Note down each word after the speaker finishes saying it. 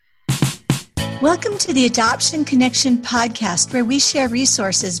Welcome to the Adoption Connection podcast, where we share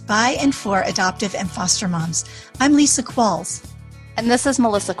resources by and for adoptive and foster moms. I'm Lisa Qualls. And this is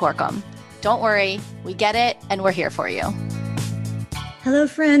Melissa Corkum. Don't worry, we get it, and we're here for you. Hello,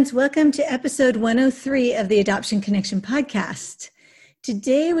 friends. Welcome to episode 103 of the Adoption Connection podcast.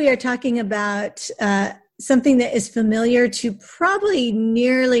 Today, we are talking about something that is familiar to probably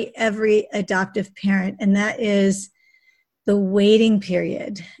nearly every adoptive parent, and that is the waiting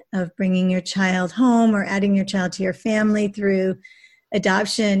period of bringing your child home or adding your child to your family through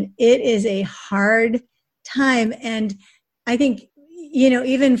adoption. It is a hard time. And I think,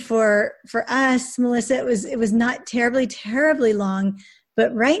 even for us, Melissa, it was not terribly long.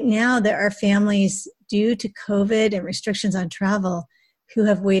 But right now there are families due to COVID and restrictions on travel who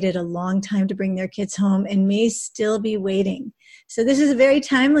have waited a long time to bring their kids home and may still be waiting. So this is a very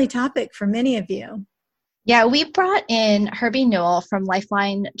timely topic for many of you. Yeah, we brought in Herbie Newell from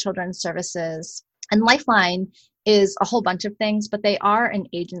Lifeline Children's Services. And Lifeline is a whole bunch of things, but they are an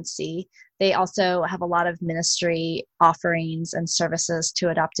agency. They also have a lot of ministry offerings and services to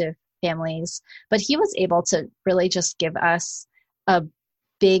adoptive families. But he was able to really just give us a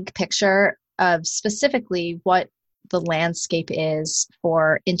big picture of specifically what the landscape is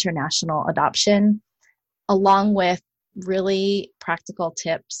for international adoption, along with really practical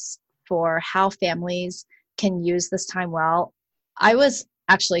tips for how families can use this time well. I was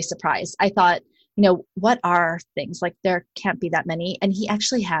actually surprised. I thought, what are things? Like, there can't be that many. And he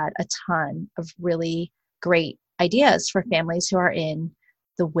actually had a ton of really great ideas for families who are in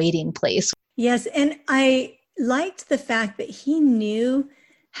the waiting place. Yes, and I liked the fact that he knew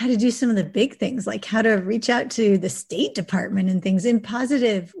how to do some of the big things, like how to reach out to the State Department and things in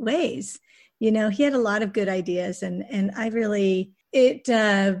positive ways. He had a lot of good ideas, and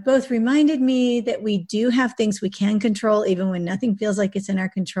it both reminded me that we do have things we can control, even when nothing feels like it's in our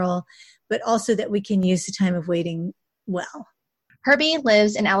control, but also that we can use the time of waiting well. Herbie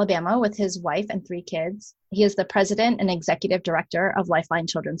lives in Alabama with his wife and 3 kids. He is the president and executive director of Lifeline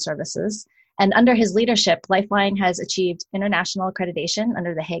Children's Services. And under his leadership, Lifeline has achieved international accreditation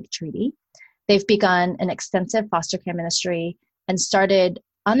under the Hague Treaty. They've begun an extensive foster care ministry and started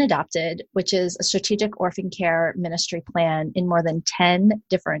Unadopted, which is a strategic orphan care ministry plan in more than 10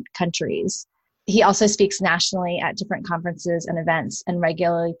 different countries. He also speaks nationally at different conferences and events and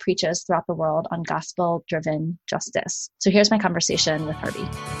regularly preaches throughout the world on gospel-driven justice. So here's my conversation with Herbie.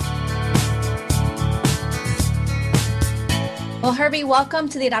 Well, Herbie, welcome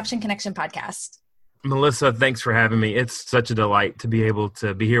to the Adoption Connection podcast. Melissa, thanks for having me. It's such a delight to be able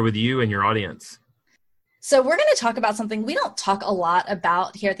to be here with you and your audience. So we're going to talk about something we don't talk a lot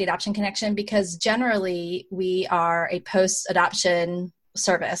about here at the Adoption Connection, because generally we are a post-adoption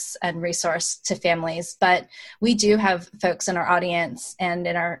service and resource to families, but we do have folks in our audience and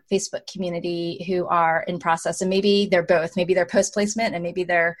in our Facebook community who are in process, and maybe they're both. Maybe they're post-placement and maybe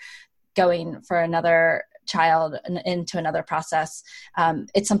they're going for another child into another process.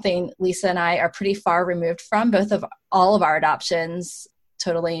 It's something Lisa and I are pretty far removed from. All of our adoptions,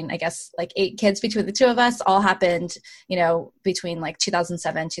 totaling, I guess, like 8 kids between the two of us, all happened, between like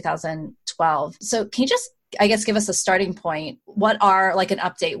 2007, 2012. So can you just, I guess, give us a starting point? What are, like, an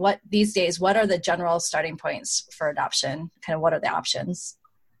update? What are the general starting points for adoption? Kind of what are the options?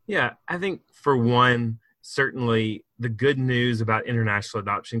 Yeah, I think for one, certainly the good news about international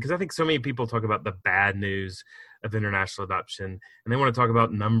adoption, because I think so many people talk about the bad news of international adoption, and they want to talk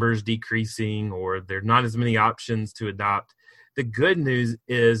about numbers decreasing or there are not as many options to adopt. The good news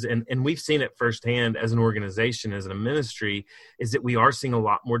is, and we've seen it firsthand as an organization, as a ministry, is that we are seeing a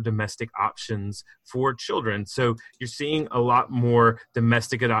lot more domestic options for children. So you're seeing a lot more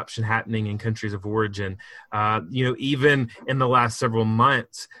domestic adoption happening in countries of origin. Even in the last several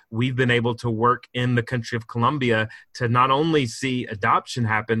months, we've been able to work in the country of Colombia to not only see adoption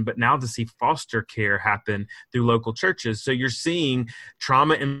happen, but now to see foster care happen through local churches. So you're seeing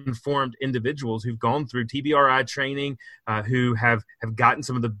trauma-informed individuals who've gone through TBRI training, who have gotten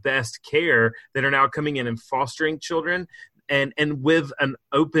some of the best care, that are now coming in and fostering children and with an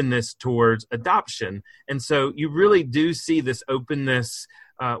openness towards adoption. And so you really do see this openness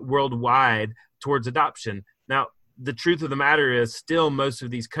worldwide towards adoption. Now, the truth of the matter is still most of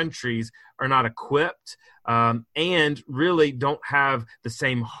these countries are not equipped and really don't have the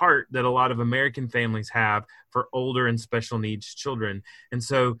same heart that a lot of American families have for older and special needs children. And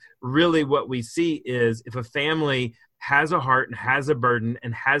so really what we see is if a family has a heart and has a burden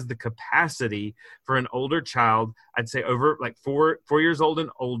and has the capacity for an older child, I'd say over like 4 years old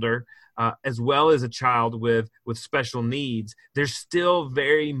and older, as well as a child with special needs, there's still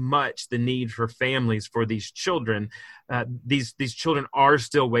very much the need for families for these children. These children are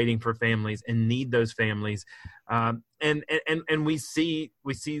still waiting for families and need those families. And we see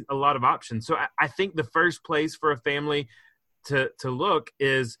a lot of options. So I think the first place for a family to look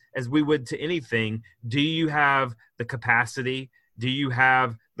is, as we would to anything, do you have the capacity? Do you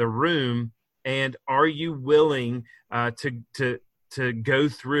have the room? And are you willing to go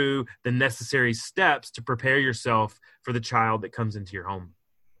through the necessary steps to prepare yourself for the child that comes into your home?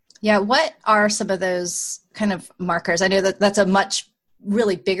 Yeah. What are some of those kind of markers? I know that that's a much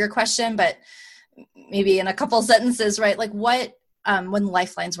really bigger question, but maybe in a couple sentences, right? Like what, when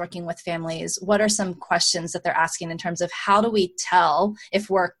Lifeline's working with families, what are some questions that they're asking in terms of how do we tell if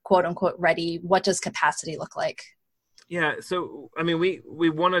we're quote unquote ready? What does capacity look like? Yeah. So, I mean, we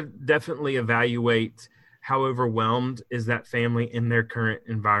want to definitely evaluate how overwhelmed is that family in their current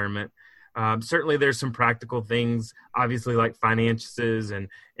environment. Certainly there's some practical things, obviously, like finances and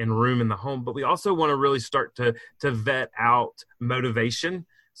room in the home, but we also want to really start to vet out motivation.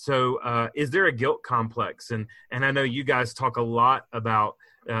 So is there a guilt complex? And I know you guys talk a lot about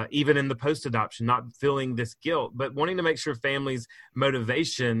even in the post-adoption, not feeling this guilt, but wanting to make sure families'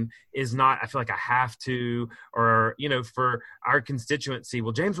 motivation is not, I feel like I have to, or, for our constituency,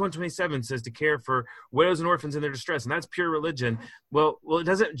 well, James 1:27 says to care for widows and orphans in their distress, and that's pure religion. Well, it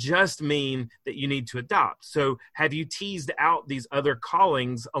doesn't just mean that you need to adopt. So have you teased out these other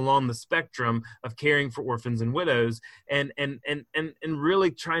callings along the spectrum of caring for orphans and widows and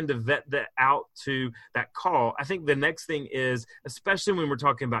really trying to vet that out to that call? I think the next thing is, especially when we're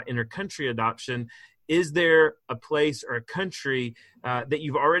talking about intercountry adoption, is there a place or a country that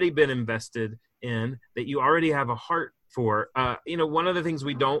you've already been invested in, that you already have a heart for? One of the things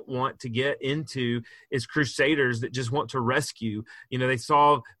we don't want to get into is crusaders that just want to rescue. They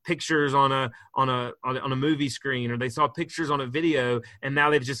saw pictures on a movie screen, or they saw pictures on a video, and now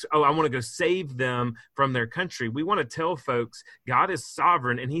they've just, I want to go save them from their country. We want to tell folks God is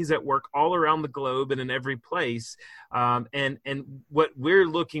sovereign and he's at work all around the globe and in every place. And what we're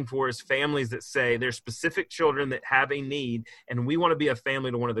looking for is families that say there's specific children that have a need, and we want to be a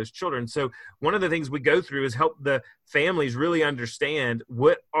family to one of those children. So one of the things we go through is help the families really understand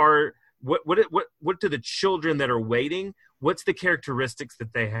what do the children that are waiting, what's the characteristics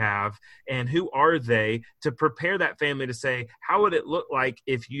that they have, and who are they, to prepare that family to say, how would it look like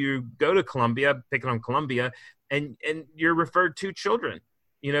if you go to Colombia, picking on Colombia, and you're referred two children?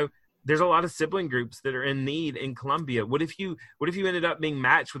 There's a lot of sibling groups that are in need in Colombia. What if you ended up being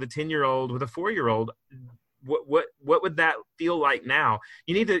matched with a 10-year-old with a 4-year-old? What would that feel like now?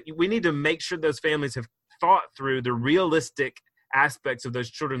 We need to make sure those families have thought through the realistic aspects of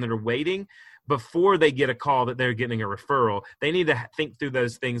those children that are waiting before they get a call that they're getting a referral. They need to think through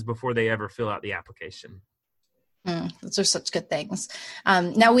those things before they ever fill out the application. Those are such good things.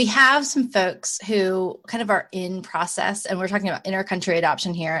 Now we have some folks who kind of are in process, and we're talking about intercountry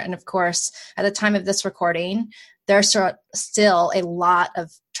adoption here. And of course, at the time of this recording, there's still a lot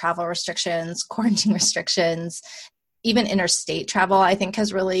of travel restrictions, quarantine restrictions, even interstate travel, I think,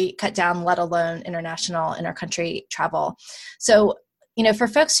 has really cut down, let alone international, intercountry travel. So, for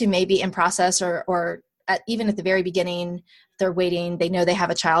folks who may be in process or even at the very beginning, they're waiting, they know they have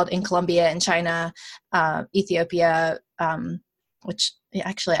a child in Colombia and China, Ethiopia, which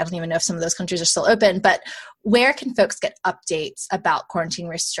actually, I don't even know if some of those countries are still open, but where can folks get updates about quarantine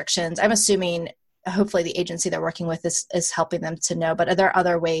restrictions? I'm assuming hopefully the agency they're working with is helping them to know, but are there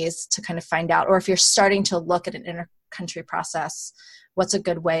other ways to kind of find out? Or if you're starting to look at an intercountry process, what's a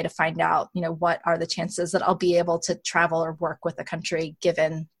good way to find out, what are the chances that I'll be able to travel or work with a country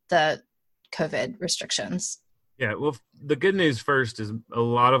given the COVID restrictions? Yeah, well, the good news first is a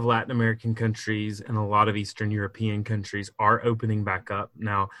lot of Latin American countries and a lot of Eastern European countries are opening back up.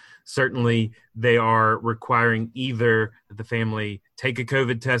 Now, certainly they are requiring either that the family take a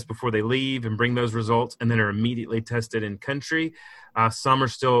COVID test before they leave and bring those results and then are immediately tested in country. Some are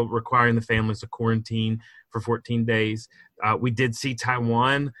still requiring the families to quarantine for 14 days. We did see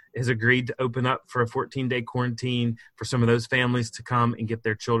Taiwan has agreed to open up for a 14-day quarantine for some of those families to come and get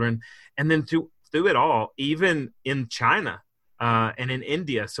their children. And then through it all, even in China and in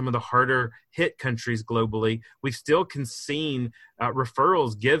India, some of the harder hit countries globally, we've still seen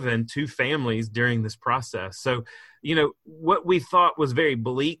referrals given to families during this process. So, what we thought was very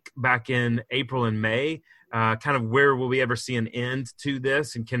bleak back in April and May, kind of where will we ever see an end to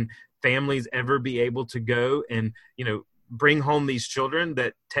this? And can families ever be able to go and, bring home these children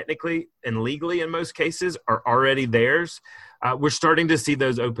that technically and legally in most cases are already theirs, we're starting to see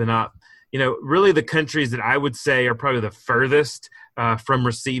those open up. Really the countries that I would say are probably the furthest from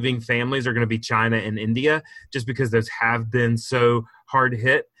receiving families are going to be China and India, just because those have been so hard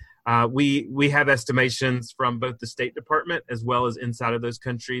hit. We have estimations from both the State Department as well as inside of those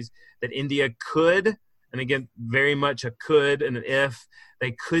countries that India could, and again, very much a could and an if,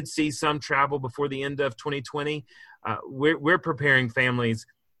 they could see some travel before the end of 2020. We're preparing families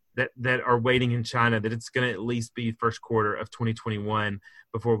that are waiting in China that it's going to at least be first quarter of 2021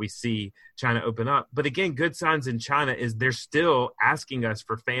 before we see China open up. But again, good signs in China is they're still asking us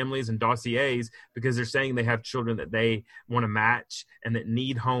for families and dossiers because they're saying they have children that they want to match and that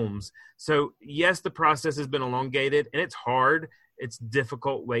need homes. So yes, the process has been elongated and it's hard. It's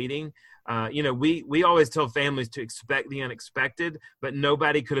difficult waiting. We always tell families to expect the unexpected, but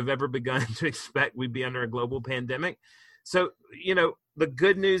nobody could have ever begun to expect we'd be under a global pandemic. So, the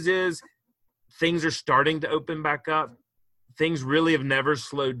good news is things are starting to open back up. Things really have never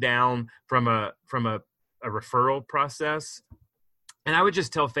slowed down from a referral process. And I would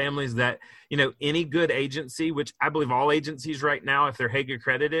just tell families that, any good agency, which I believe all agencies right now, if they're Hague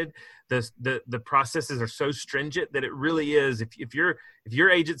accredited, the processes are so stringent that it really is. If your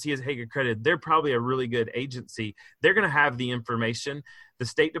agency is Hague accredited, they're probably a really good agency. They're going to have the information. The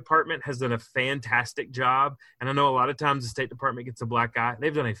State Department has done a fantastic job. And I know a lot of times the State Department gets a black eye.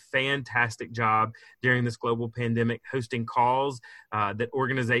 They've done a fantastic job during this global pandemic, hosting calls that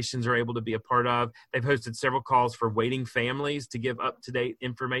organizations are able to be a part of. They've hosted several calls for waiting families to give up-to-date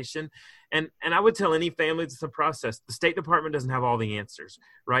information. And I would tell any family it's a process. The State Department doesn't have all the answers,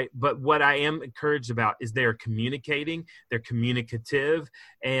 right? But what I am encouraged about is they are communicating, they're communicative,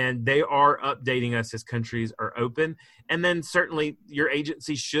 and they are updating us as countries are open. And then certainly your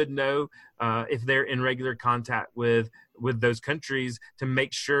agency should know if they're in regular contact with those countries to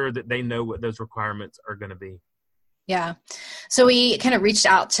make sure that they know what those requirements are going to be. Yeah. So we kind of reached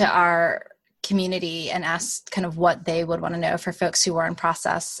out to our community and asked kind of what they would want to know for folks who are in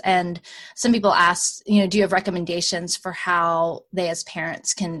process. And some people asked, do you have recommendations for how they as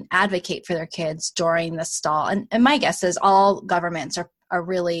parents can advocate for their kids during the stall? And my guess is all governments are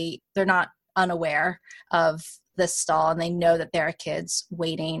really, they're not unaware of this stall and they know that there are kids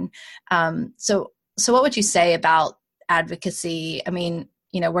waiting. So what would you say about advocacy? I mean,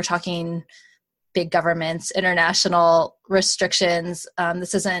 we're talking big governments, international restrictions.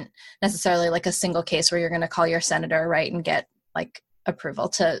 This isn't necessarily like a single case where you're going to call your senator, right, and get like approval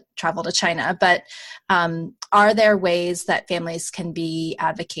to travel to China. But are there ways that families can be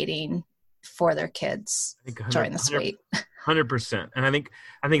advocating for their kids during this wait? 100%. And I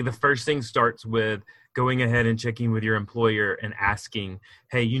think the first thing starts with going ahead and checking with your employer and asking,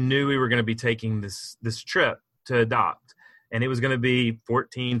 hey, you knew we were going to be taking this trip to adopt, and it was going to be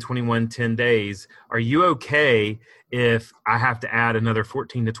 14, 21, 10 days. Are you okay if I have to add another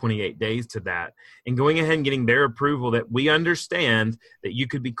 14 to 28 days to that? And going ahead and getting their approval that we understand that you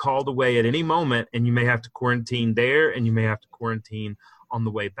could be called away at any moment and you may have to quarantine there and you may have to quarantine on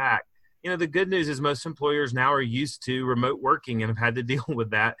the way back. The good news is most employers now are used to remote working and have had to deal with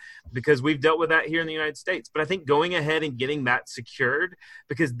that because we've dealt with that here in the United States. But I think going ahead and getting that secured,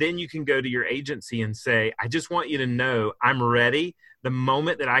 because then you can go to your agency and say, I just want you to know I'm ready. The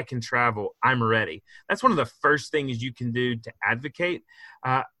moment that I can travel, I'm ready. That's one of the first things you can do to advocate.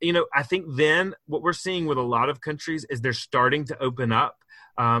 I think then what we're seeing with a lot of countries is they're starting to open up.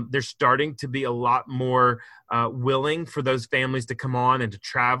 They're starting to be a lot more willing for those families to come on and to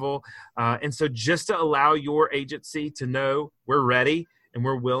travel. And so just to allow your agency to know we're ready and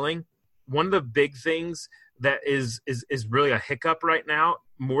we're willing, one of the big things that is really a hiccup right now,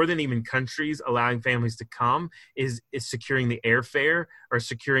 more than even countries allowing families to come, is securing the airfare or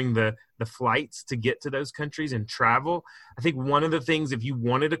securing the flights to get to those countries and travel. I think one of the things, if you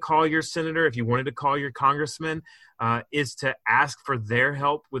wanted to call your senator, if you wanted to call your congressman, is to ask for their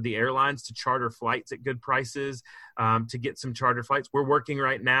help with the airlines to charter flights at good prices, to get some charter flights. We're working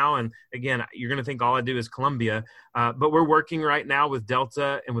right now, and again, you're going to think all I do is Columbia, but we're working right now with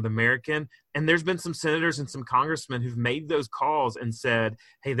Delta and with American, and there's been some senators and some congressmen who've made those calls and said,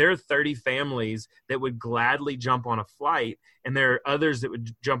 hey, there are 30 families that would gladly jump on a flight, and there are others that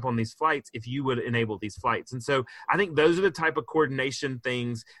would jump on these flights if you would enable these flights. And so I think those are the type of coordination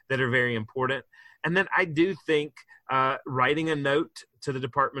things that are very important. And then I do think writing a note to the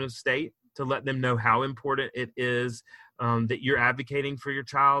Department of State to let them know how important it is that you're advocating for your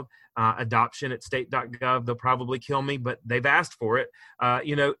child. Adoption at state.gov, they'll probably kill me, but they've asked for it,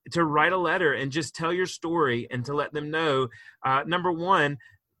 to write a letter and just tell your story and to let them know, number one,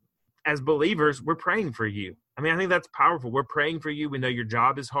 as believers, we're praying for you. I mean, I think that's powerful. We're praying for you. We know your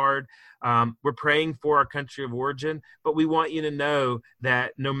job is hard. We're praying for our country of origin, but we want you to know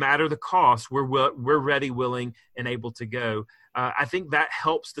that no matter the cost, we're ready, willing, and able to go. I think that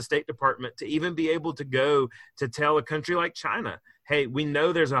helps the State Department to even be able to go to tell a country like China, hey, we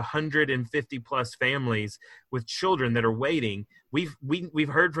know there's 150 plus families with children that are waiting. We've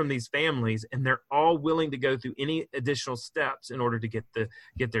heard from these families, and they're all willing to go through any additional steps in order to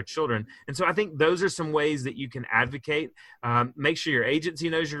get their children. And so I think those are some ways that you can advocate. Make sure your agency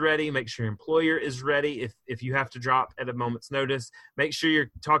knows you're ready. Make sure your employer is ready if you have to drop at a moment's notice. Make sure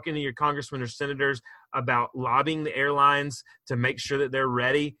you're talking to your congressmen or senators about lobbying the airlines to make sure that they're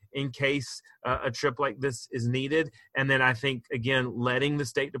ready in case a trip like this is needed. And then I think, again, letting the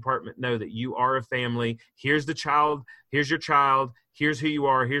State Department know that you are a family. Here's the child. Here's your child. Here's who you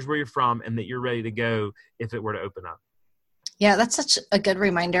are. Here's where you're from, and that you're ready to go if it were to open up. Yeah, that's such a good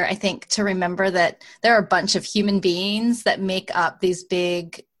reminder, I think, to remember that there are a bunch of human beings that make up these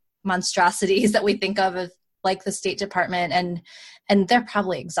big monstrosities that we think of as like the State Department, and they're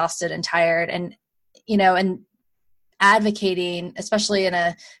probably exhausted and tired, and advocating, especially in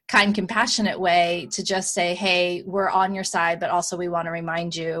a kind, compassionate way, to just say, hey, we're on your side, but also we want to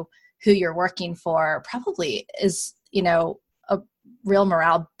remind you who you're working for, probably is, a real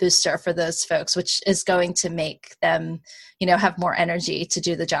morale booster for those folks, which is going to make them, have more energy to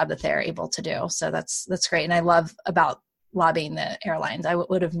do the job that they're able to do. So that's great. And I love about lobbying the airlines. I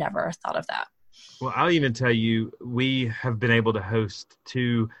would have never thought of that. Well, I'll even tell you, we have been able to host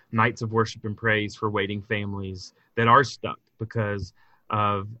 2 nights of worship and praise for waiting families that are stuck because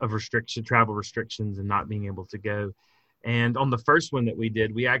of travel restrictions and not being able to go. And on the first one that we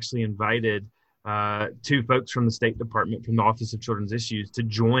did, we actually invited 2 folks from the State Department, from the Office of Children's Issues, to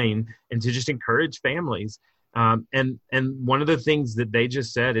join and to just encourage families. And one of the things that they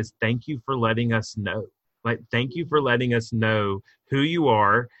just said is, thank you for letting us know. Thank you for letting us know who you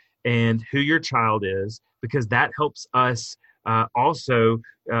are and who your child is, because that helps us also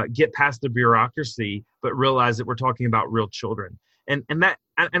get past the bureaucracy, but realize that we're talking about real children. And I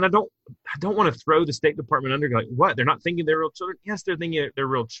don't want to throw the State Department under, like, what? They're not thinking they're real children? Yes, they're thinking they're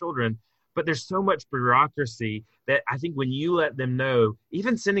real children, but there's so much bureaucracy that I think when you let them know,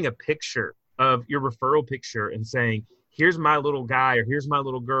 even sending a picture of your referral picture and saying, here's my little guy or here's my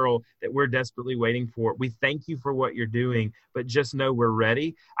little girl that we're desperately waiting for. We thank you for what you're doing, but just know we're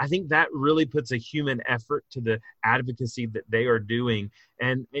ready. I think that really puts a human effort to the advocacy that they are doing.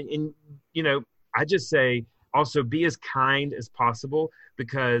 And I just say also be as kind as possible,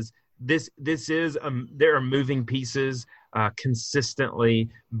 because this is there are moving pieces consistently,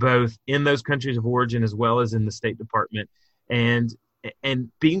 both in those countries of origin as well as in the State Department. And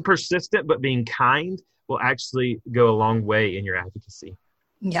being persistent but being kind will actually go a long way in your advocacy.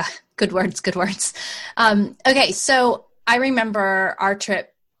 Yeah, good words. Okay, so I remember our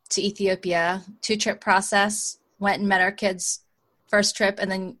trip to Ethiopia, 2-trip process, went and met our kids first trip,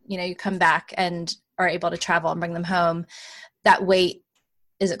 and then, you come back and are able to travel and bring them home. That wait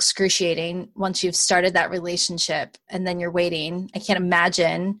is excruciating once you've started that relationship, and then you're waiting. I can't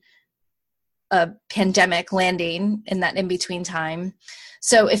imagine a pandemic landing in that in-between time.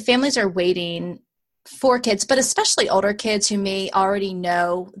 So if families are waiting for kids, but especially older kids who may already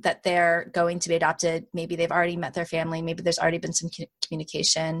know that they're going to be adopted, maybe they've already met their family, maybe there's already been some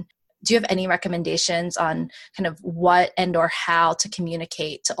communication. Do you have any recommendations on kind of what and or how to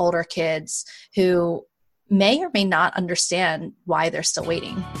communicate to older kids who may or may not understand why they're still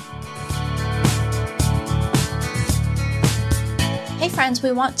waiting? Hey friends,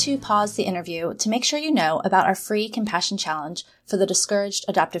 we want to pause the interview to make sure you know about our free Compassion Challenge for the discouraged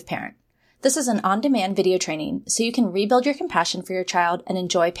adoptive parent. This is an on-demand video training so you can rebuild your compassion for your child and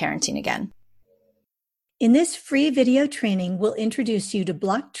enjoy parenting again. In this free video training, we'll introduce you to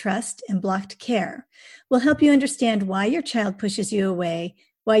blocked trust and blocked care. We'll help you understand why your child pushes you away,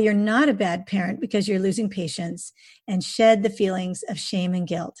 why you're not a bad parent because you're losing patience, and shed the feelings of shame and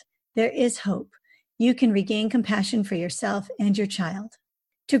guilt. There is hope. You can regain compassion for yourself and your child.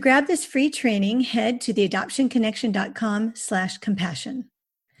 To grab this free training, head to theadoptionconnection.com/compassion.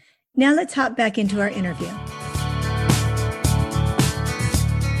 Now let's hop back into our interview.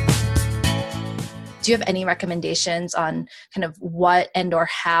 Do you have any recommendations on kind of what and or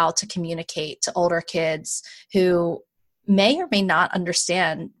how to communicate to older kids who may or may not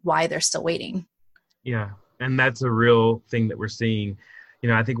understand why they're still waiting? Yeah, and that's a real thing that we're seeing.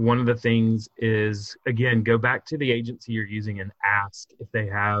 I think one of the things is, again, go back to the agency you're using and ask if they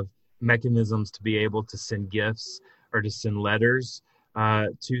have mechanisms to be able to send gifts or to send letters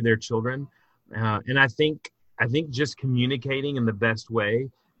to their children. And I think just communicating in the best way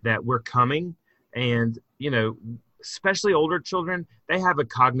that we're coming And, especially older children, they have a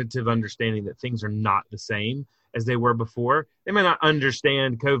cognitive understanding that things are not the same as they were before. They may not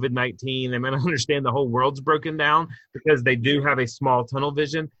understand COVID-19. They may not understand the whole world's broken down because they do have a small tunnel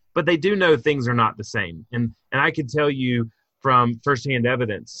vision, but they do know things are not the same. And I can tell you from firsthand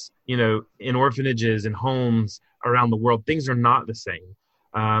evidence, in orphanages and homes around the world, things are not the same.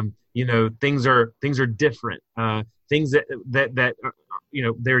 Things are different. Things that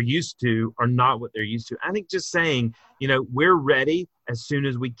they're used to are not what they're used to. I think just saying, we're ready as soon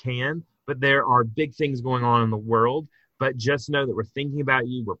as we can, but there are big things going on in the world. But just know that we're thinking about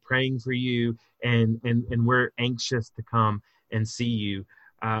you, we're praying for you, and we're anxious to come and see you.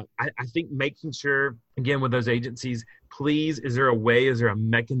 I think making sure, again, with those agencies, please, is there a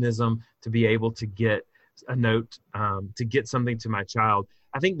mechanism to be able to get a note, to get something to my child?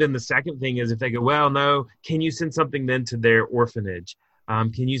 I think then the second thing is if they go, well, no, can you send something then to their orphanage?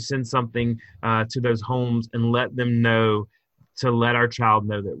 Can you send something to those homes and let them know, to let our child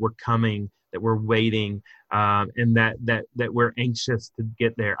know that we're coming, that we're waiting, and that we're anxious to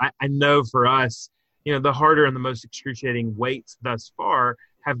get there. I know for us, the harder and the most excruciating waits thus far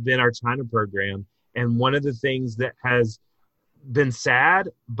have been our China program. And one of the things that has been sad,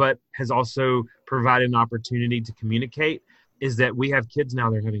 but has also provided an opportunity to communicate, is that we have kids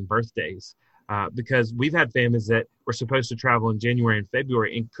now that are having birthdays. Because we've had families that were supposed to travel in January and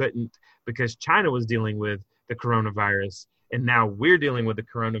February and couldn't because China was dealing with the coronavirus. And now we're dealing with the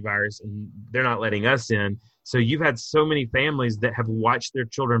coronavirus and they're not letting us in. So you've had so many families that have watched their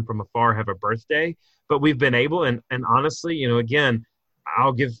children from afar have a birthday, but we've been able, and honestly, again,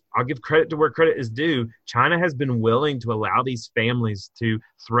 I'll give credit to where credit is due. China has been willing to allow these families to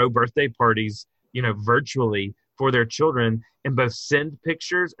throw birthday parties, virtually for their children, and both send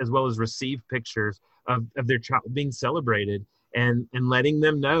pictures as well as receive pictures of their child being celebrated, and letting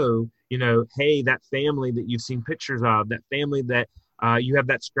them know, hey, that family that you've seen pictures of, that family that you have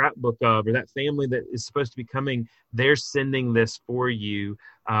that scrapbook of, or that family that is supposed to be coming, they're sending this for you.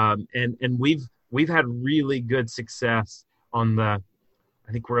 And we've had really good success on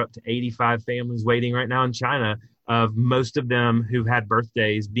I think we're up to 85 families waiting right now in China, of most of them who've had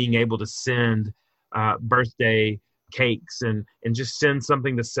birthdays being able to send birthday cakes and just send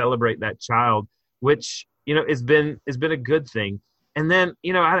something to celebrate that child, which has been a good thing. And then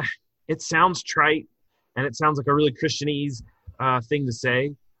it sounds trite and it sounds like a really Christianese thing to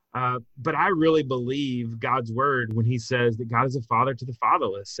say, but I really believe God's word when he says that God is a father to the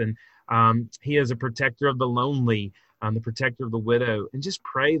fatherless, and he is a protector of the lonely, the protector of the widow. And just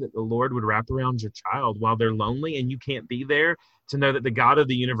pray that the Lord would wrap around your child while they're lonely and you can't be there, to know that the God of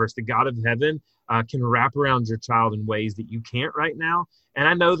the universe, the God of heaven, can wrap around your child in ways that you can't right now. And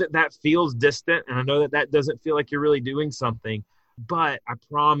I know that feels distant, and I know that doesn't feel like you're really doing something, but I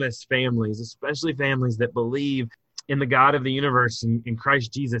promise families, especially families that believe in the God of the universe and in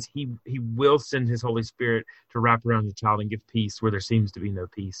Christ Jesus, he will send his Holy Spirit to wrap around your child and give peace where there seems to be no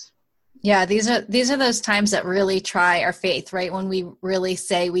peace. Yeah, these are those times that really try our faith, right? When we really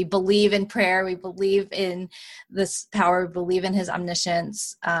say we believe in prayer, we believe in this power, we believe in his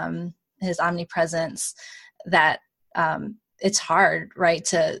omniscience, his omnipresence, that it's hard, right,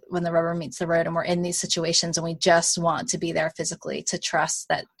 to when the rubber meets the road and we're in these situations and we just want to be there physically, to trust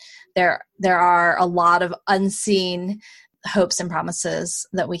that there are a lot of unseen hopes and promises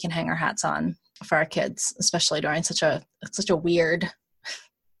that we can hang our hats on for our kids, especially during such a weird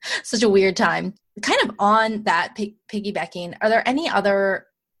time. Kind of on that piggybacking, are there any other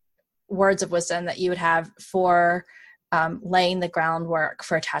words of wisdom that you would have for laying the groundwork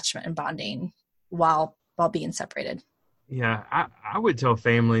for attachment and bonding while being separated? Yeah, I would tell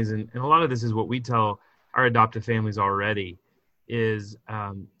families, and a lot of this is what we tell our adoptive families already, is,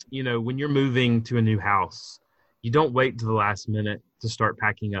 when you're moving to a new house, you don't wait to the last minute to start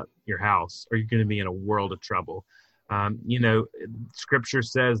packing up your house, or you're going to be in a world of trouble. Scripture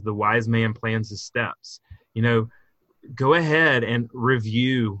says the wise man plans his steps. Go ahead and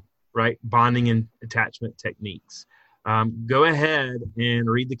review, right, bonding and attachment techniques. Go ahead and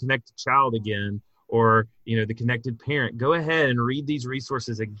read The Connected Child again, or, The Connected Parent. Go ahead and read these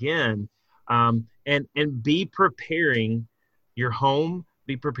resources again, and be preparing your home,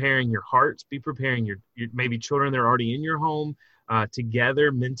 be preparing your hearts, be preparing your maybe children that are already in your home,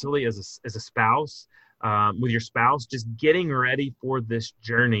 together mentally as a spouse, with your spouse, just getting ready for this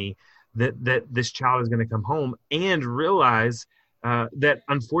journey that this child is going to come home, and realize that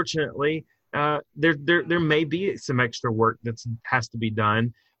unfortunately there may be some extra work that has to be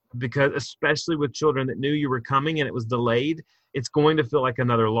done, because especially with children that knew you were coming and it was delayed, it's going to feel like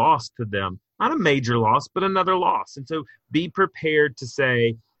another loss to them. Not a major loss, but another loss. And so be prepared to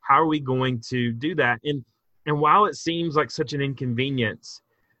say, how are we going to do that? And while it seems like such an inconvenience,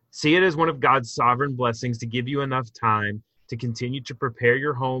 see it as one of God's sovereign blessings to give you enough time to continue to prepare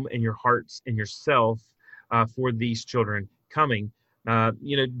your home and your hearts and yourself for these children coming.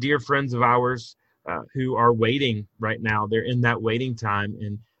 Dear friends of ours who are waiting right now, they're in that waiting time,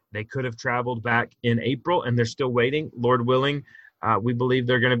 and they could have traveled back in April, and they're still waiting. Lord willing, we believe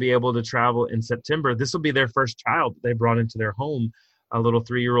they're going to be able to travel in September. This will be their first child they brought into their home, a little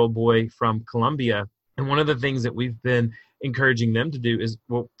 3-year-old boy from Colombia. And one of the things that we've been encouraging them to do is,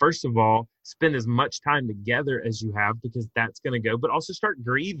 well, first of all, spend as much time together as you have, because that's going to go, but also start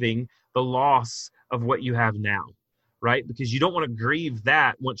grieving the loss of what you have now, right? Because you don't want to grieve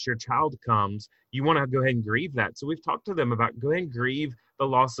that once your child comes. You want to go ahead and grieve that. So we've talked to them about go ahead and grieve the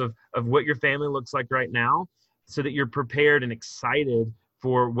loss of what your family looks like right now, so that you're prepared and excited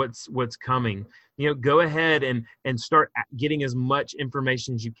for what's coming. Go ahead and start getting as much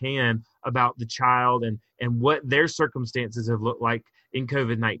information as you can about the child and what their circumstances have looked like in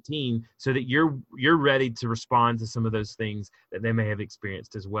COVID-19, so that you're ready to respond to some of those things that they may have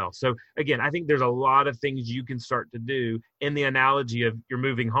experienced as well. So again, I think there's a lot of things you can start to do in the analogy of you're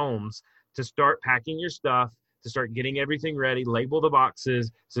moving homes, to start packing your stuff, to start getting everything ready, label the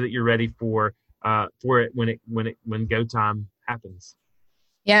boxes so that you're ready for it when go time happens.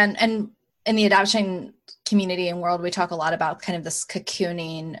 Yeah, and in the adoption community and world, we talk a lot about kind of this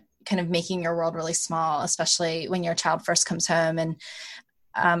cocooning, kind of making your world really small, especially when your child first comes home. And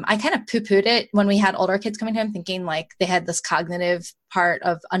I kind of poo-pooed it when we had older kids coming home, thinking like they had this cognitive part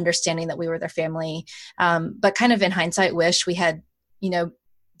of understanding that we were their family. But kind of in hindsight, wish we had,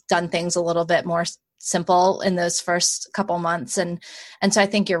 done things a little bit more simple in those first couple months. And so I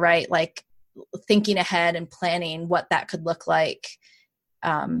think you're right, like thinking ahead and planning what that could look like.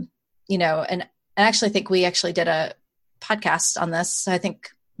 And I actually think we actually did a podcast on this. I think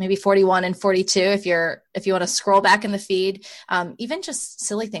maybe 41 and 42, if you want to scroll back in the feed, even just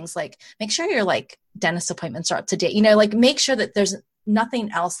silly things like make sure your like dentist appointments are up to date, like make sure that there's nothing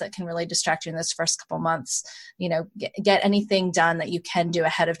else that can really distract you in those first couple months, get anything done that you can do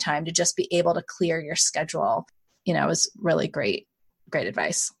ahead of time to just be able to clear your schedule, is really great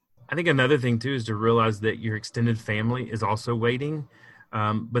advice. I think another thing too is to realize that your extended family is also waiting.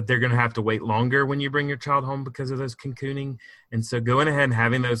 But they're going to have to wait longer when you bring your child home because of those cocooning. And so going ahead and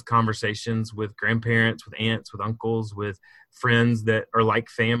having those conversations with grandparents, with aunts, with uncles, with friends that are like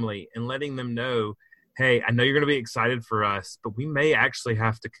family, and letting them know, hey, I know you're going to be excited for us, but we may actually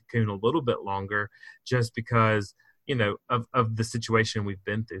have to cocoon a little bit longer just because, of the situation we've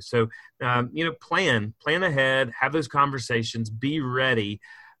been through. So, plan ahead, have those conversations, be ready.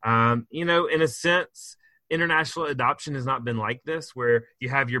 In a sense, international adoption has not been like this, where you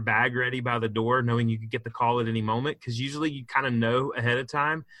have your bag ready by the door knowing you could get the call at any moment, because usually you kind of know ahead of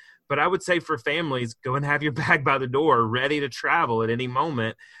time. But I would say for families, go and have your bag by the door ready to travel at any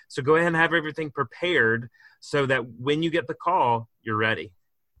moment. So go ahead and have everything prepared so that when you get the call, you're ready.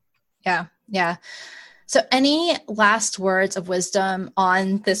 Yeah. So any last words of wisdom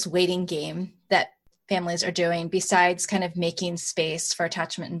on this waiting game that families are doing, besides kind of making space for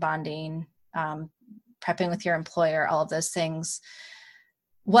attachment and bonding, prepping with your employer, all of those things?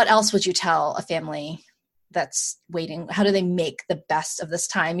 What else would you tell a family that's waiting? How do they make the best of this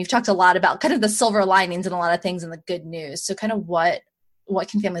time? You've talked a lot about kind of the silver linings and a lot of things and the good news. So kind of what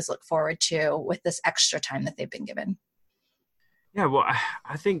can families look forward to with this extra time that they've been given? Yeah, well,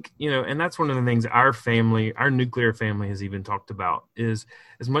 I think, and that's one of the things our nuclear family has even talked about, is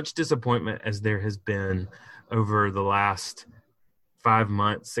as much disappointment as there has been over the last 5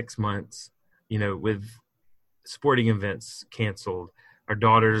 months, 6 months, with sporting events canceled, our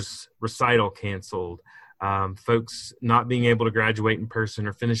daughter's recital canceled, folks not being able to graduate in person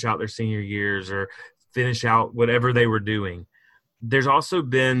or finish out their senior years or finish out whatever they were doing. There's also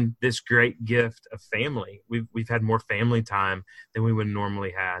been this great gift of family. We've had more family time than we would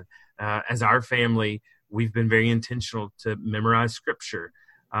normally had. As our family, we've been very intentional to memorize scripture.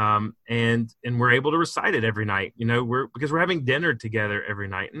 And we're able to recite it every night, because we're having dinner together every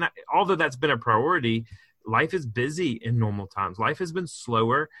night. And although that's been a priority, life is busy in normal times. Life has been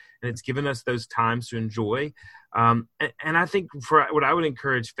slower, and it's given us those times to enjoy. And I think for what I would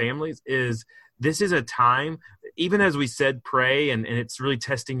encourage families is, this is a time, even as we said, pray, and it's really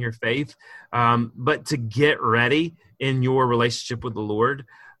testing your faith, but to get ready in your relationship with the Lord.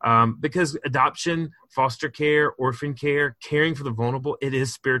 Because adoption, foster care, orphan care, caring for the vulnerable, it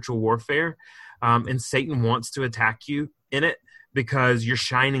is spiritual warfare. And Satan wants to attack you in it, because you're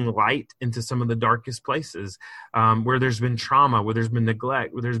shining light into some of the darkest places, where there's been trauma, where there's been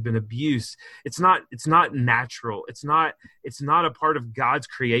neglect, where there's been abuse. It's not natural. It's not a part of God's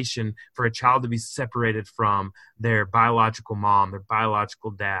creation for a child to be separated from their biological mom, their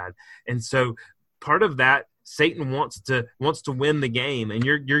biological dad. And so part of that, Satan wants to win the game, and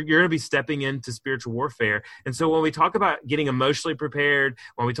you're going to be stepping into spiritual warfare. And so when we talk about getting emotionally prepared,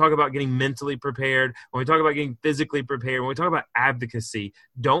 when we talk about getting mentally prepared, when we talk about getting physically prepared, when we talk about advocacy,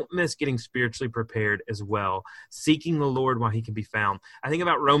 don't miss getting spiritually prepared as well, seeking the Lord while he can be found. I think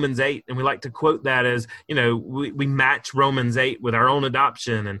about Romans 8, and we like to quote that as, we match Romans 8 with our own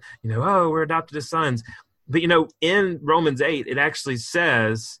adoption, and, we're adopted as sons. But, in Romans 8, it actually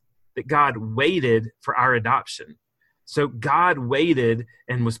says that God waited for our adoption. So God waited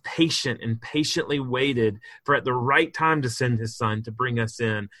and was patient and patiently waited for at the right time to send his son to bring us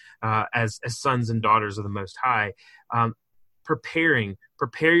in as sons and daughters of the Most High.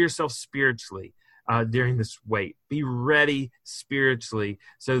 Prepare yourself spiritually during this wait. Be ready spiritually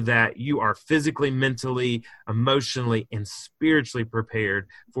so that you are physically, mentally, emotionally, and spiritually prepared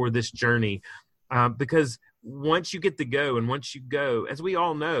for this journey. Because once you get to go, and once you go, as we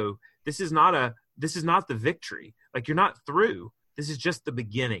all know, this is not the victory. Like, you're not through. This is just the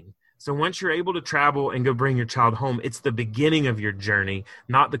beginning. So once you're able to travel and go bring your child home, it's the beginning of your journey,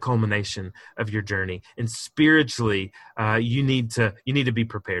 not the culmination of your journey. And spiritually, you need to be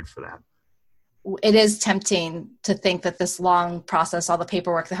prepared for that. It is tempting to think that this long process, all the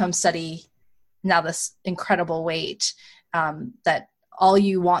paperwork, the home study, now this incredible wait, that all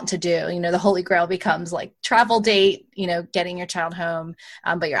you want to do, the Holy Grail becomes like travel date, getting your child home.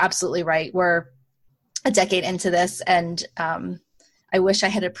 But you're absolutely right. We're a decade into this, and I wish I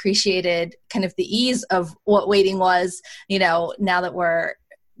had appreciated kind of the ease of what waiting was, now that we're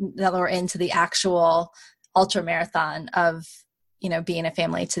into the actual ultra marathon of, being a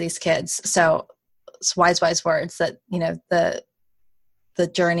family to these kids. So it's wise words that, the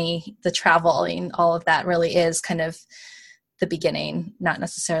journey, the travel, all of that really is kind of the beginning, not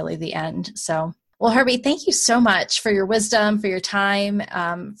necessarily the end. So, well, Herbie, thank you so much for your wisdom, for your time,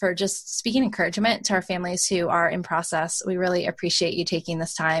 for just speaking encouragement to our families who are in process. We really appreciate you taking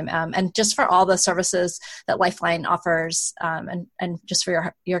this time, and just for all the services that Lifeline offers, and just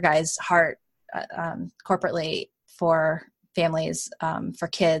for your guys' heart corporately for families, for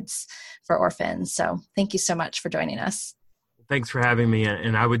kids, for orphans. So thank you so much for joining us. Thanks for having me.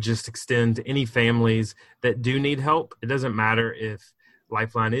 And I would just extend to any families that do need help. It doesn't matter if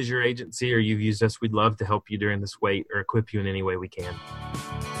Lifeline is your agency or you've used us. We'd love to help you during this wait or equip you in any way we can.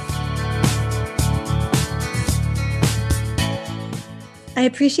 I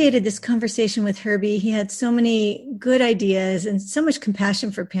appreciated this conversation with Herbie. He had so many good ideas and so much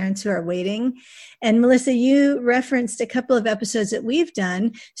compassion for parents who are waiting. And Melissa, you referenced a couple of episodes that we've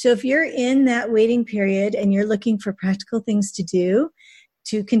done. So if you're in that waiting period and you're looking for practical things to do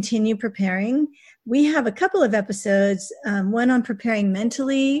to continue preparing, we have a couple of episodes, one on preparing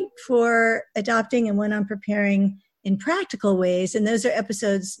mentally for adopting and one on preparing in practical ways. And those are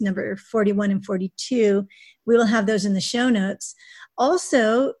episodes number 41 and 42. We will have those in the show notes.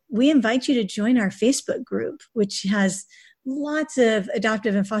 Also, we invite you to join our Facebook group, which has lots of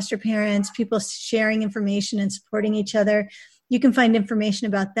adoptive and foster parents, people sharing information and supporting each other. You can find information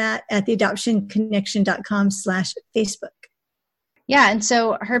about that at theadoptionconnection.com/Facebook. Yeah, and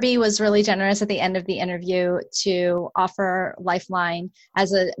so Herbie was really generous at the end of the interview to offer Lifeline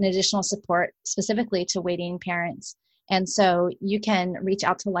as an additional support specifically to waiting parents. And so you can reach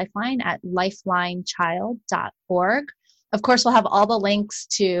out to Lifeline at lifelinechild.org. Of course, we'll have all the links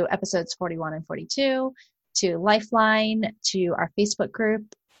to episodes 41 and 42, to Lifeline, to our Facebook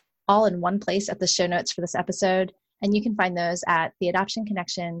group, all in one place at the show notes for this episode. And you can find those at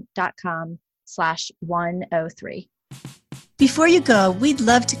theadoptionconnection.com/103. Before you go, we'd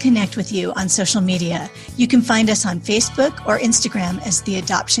love to connect with you on social media. You can find us on Facebook or Instagram as The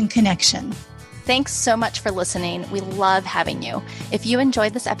Adoption Connection. Thanks so much for listening. We love having you. If you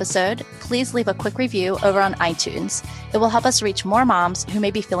enjoyed this episode, please leave a quick review over on iTunes. It will help us reach more moms who may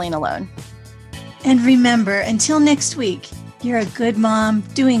be feeling alone. And remember, until next week, you're a good mom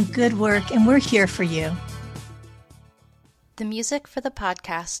doing good work, and we're here for you. The music for the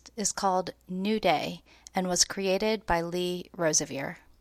podcast is called New Day and was created by Lee Rosevier.